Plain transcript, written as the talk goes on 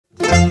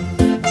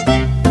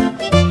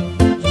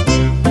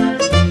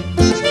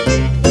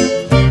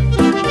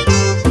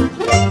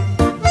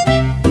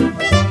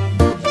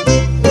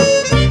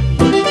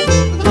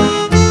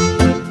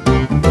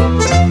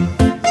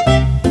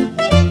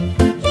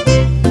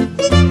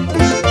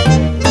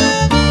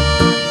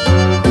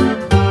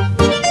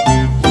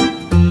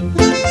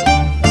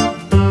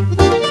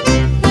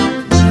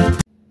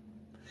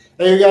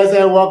Hey you guys,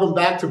 and welcome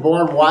back to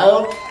Born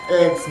Wild.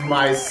 It's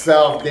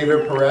myself,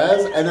 David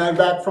Perez, and I'm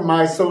back from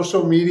my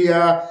social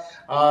media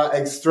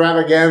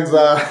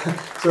extravaganza,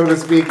 so to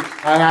speak.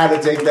 I had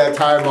to take that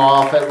time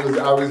off.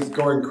 I was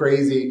going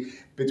crazy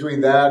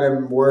between that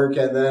and work,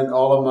 and then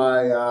all of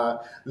my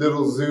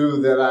little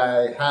zoo that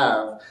I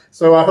have.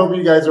 So I hope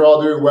you guys are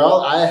all doing well.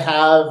 I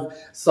have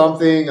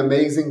something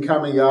amazing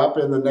coming up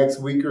in the next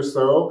week or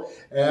so,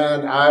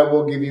 and I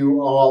will give you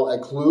all a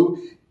clue.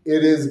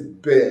 It is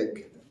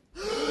big.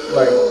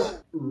 Like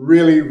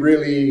really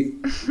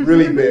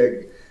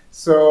big.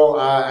 So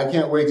I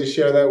can't wait to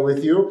share that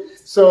with you.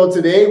 So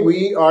today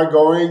we are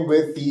going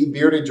with the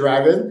bearded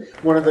dragon,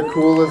 one of the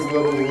coolest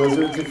little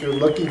lizards. If you're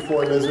looking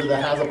for a lizard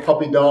that has a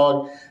puppy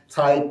dog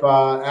type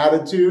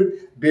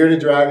attitude, bearded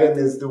dragon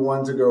is the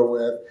one to go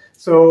with.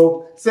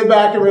 So sit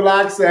back and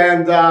relax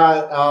and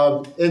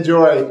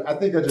enjoy. I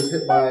think I just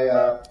hit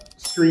my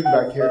screen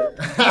back here.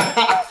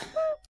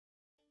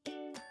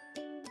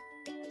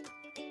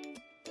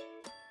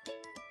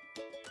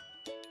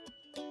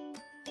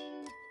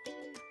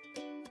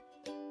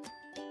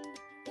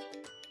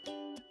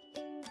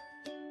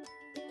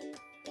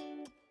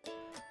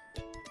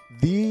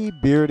 The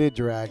bearded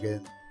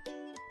dragon,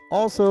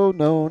 also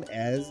known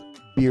as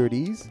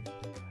beardies.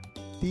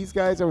 These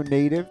guys are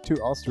native to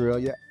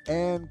Australia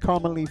and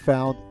commonly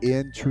found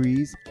in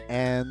trees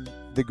and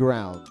the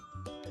ground.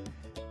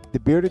 The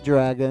bearded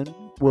dragon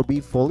will be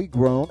fully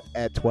grown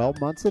at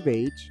 12 months of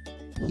age.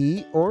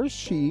 He or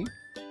she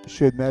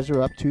should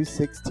measure up to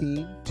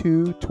 16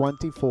 to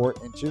 24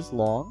 inches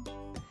long,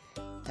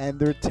 and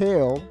their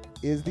tail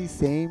is the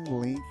same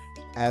length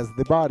as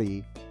the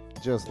body,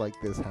 just like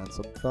this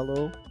handsome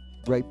fellow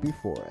right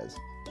before us.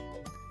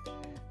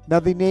 Now,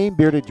 the name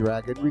bearded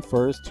dragon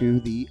refers to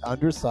the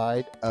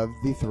underside of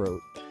the throat.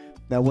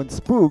 Now, when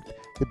spooked,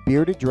 the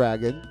bearded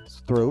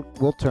dragon's throat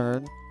will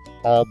turn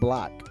all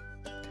black.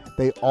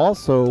 They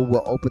also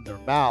will open their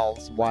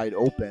mouths wide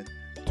open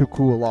to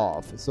cool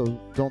off, so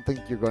don't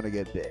think you're going to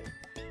get big.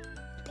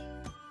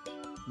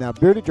 Now,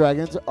 bearded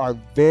dragons are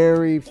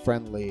very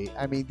friendly.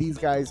 I mean, these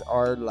guys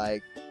are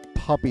like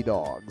puppy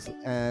dogs,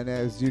 and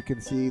as you can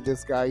see,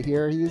 this guy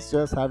here, he's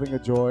just having a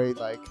joy,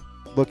 like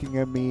looking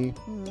at me,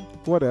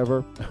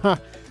 whatever.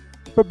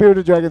 But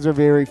bearded dragons are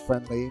very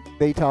friendly.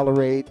 They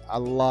tolerate a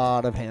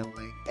lot of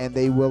handling, and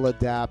they will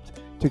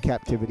adapt to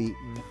captivity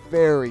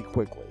very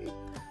quickly.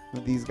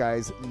 These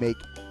guys make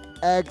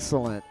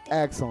excellent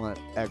pets.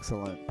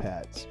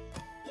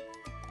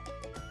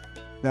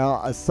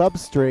 Now, a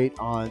substrate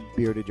on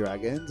bearded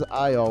dragons,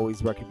 I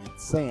always recommend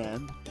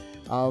sand,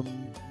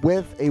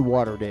 with a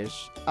water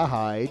dish, a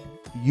hide,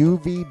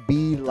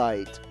 UVB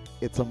light.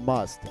 It's a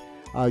must.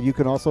 You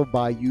can also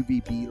buy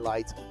UVB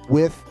lights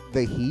with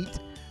the heat,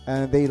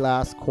 and they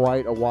last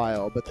quite a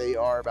while, but they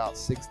are about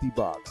 60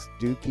 bucks.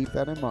 Do keep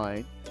that in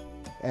mind.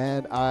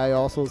 And I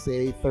also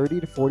say 30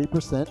 to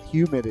 40%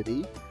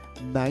 humidity,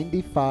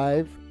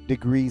 95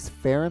 degrees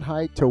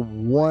Fahrenheit to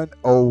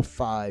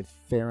 105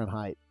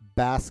 Fahrenheit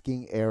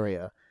basking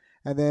area,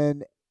 and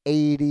then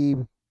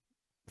 80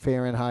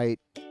 Fahrenheit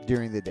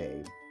during the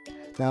day.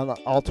 Now, the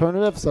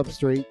alternative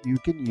substrate you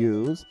can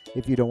use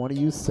if you don't want to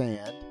use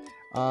sand,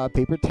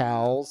 paper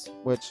towels,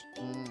 which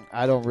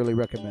I don't really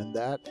recommend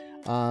that,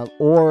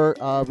 or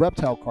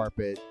reptile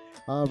carpet.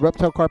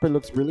 Reptile carpet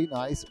looks really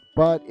nice,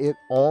 but it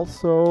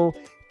also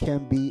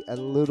can be a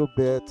little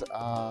bit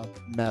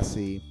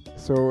messy.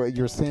 So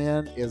your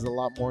sand is a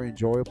lot more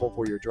enjoyable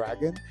for your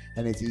dragon,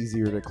 and it's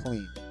easier to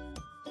clean.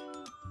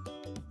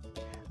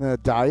 The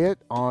diet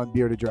on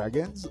bearded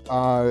dragons.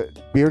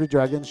 Bearded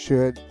dragons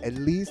should at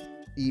least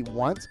eat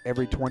once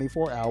every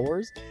 24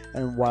 hours,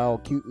 and while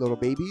cute little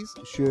babies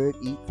should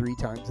eat 3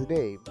 times a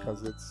day,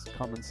 because it's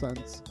common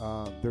sense.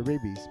 They're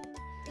babies.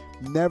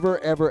 Never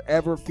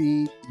ever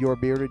feed your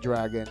bearded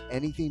dragon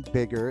anything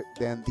bigger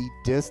than the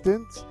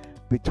distance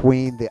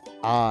between the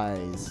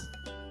eyes.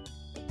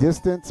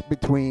 Distance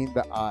between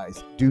the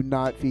eyes. Do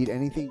not feed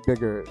anything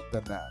bigger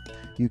than that.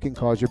 You can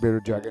cause your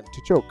bearded dragon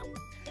to choke.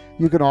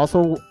 You can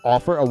also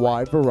offer a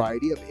wide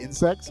variety of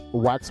insects,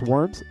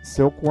 waxworms,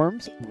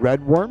 silkworms,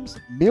 redworms,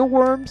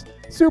 mealworms,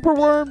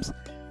 superworms,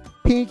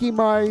 pinky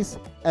mice,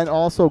 and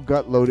also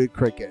gut-loaded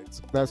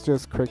crickets. That's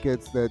just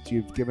crickets that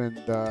you've given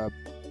the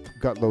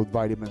gut-load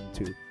vitamin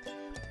to.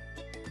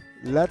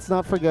 Let's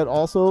not forget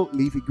also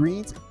leafy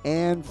greens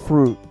and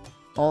fruit.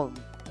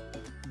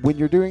 When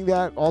you're doing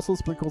that, also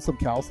sprinkle some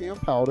calcium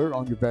powder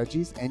on your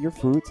veggies and your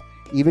fruits,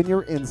 even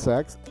your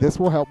insects. This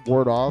will help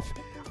ward off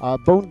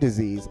bone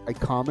disease, a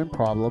common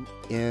problem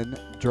in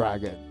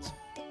dragons.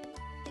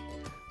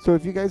 So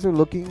if you guys are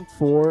looking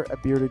for a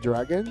bearded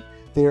dragon,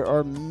 there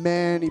are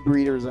many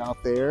breeders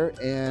out there,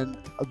 and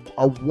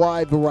a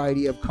wide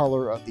variety of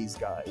color of these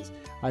guys.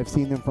 I've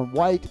seen them from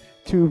white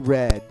to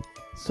red.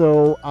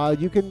 So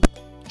you can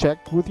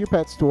check with your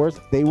pet stores.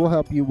 They will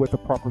help you with a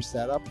proper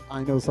setup.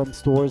 I know some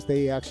stores,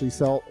 they actually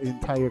sell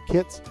entire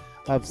kits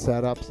of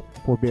setups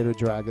for bearded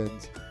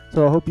dragons.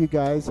 So I hope you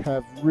guys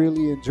have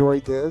really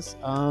enjoyed this.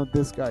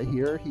 This guy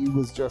here, he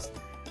was just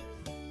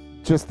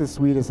the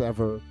sweetest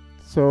ever.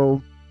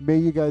 So May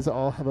you guys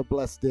all have a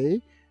blessed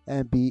day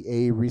and be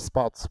a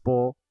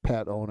responsible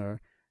pet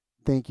owner.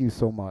 Thank you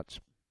so much.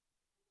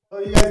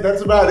 Well, you guys,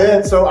 that's about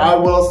it. So I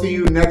will see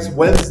you next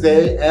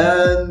Wednesday.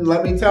 And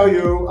let me tell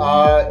you,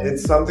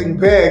 it's something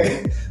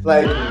big,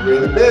 like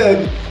really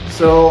big.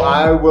 So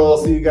I will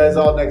see you guys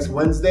all next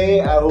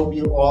Wednesday. I hope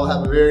you all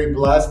have a very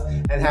blessed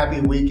and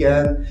happy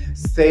weekend.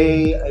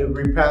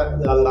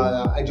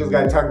 I just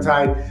got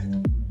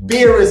tongue-tied.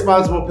 Be a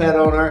responsible pet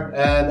owner,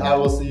 and I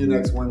will see you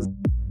next Wednesday.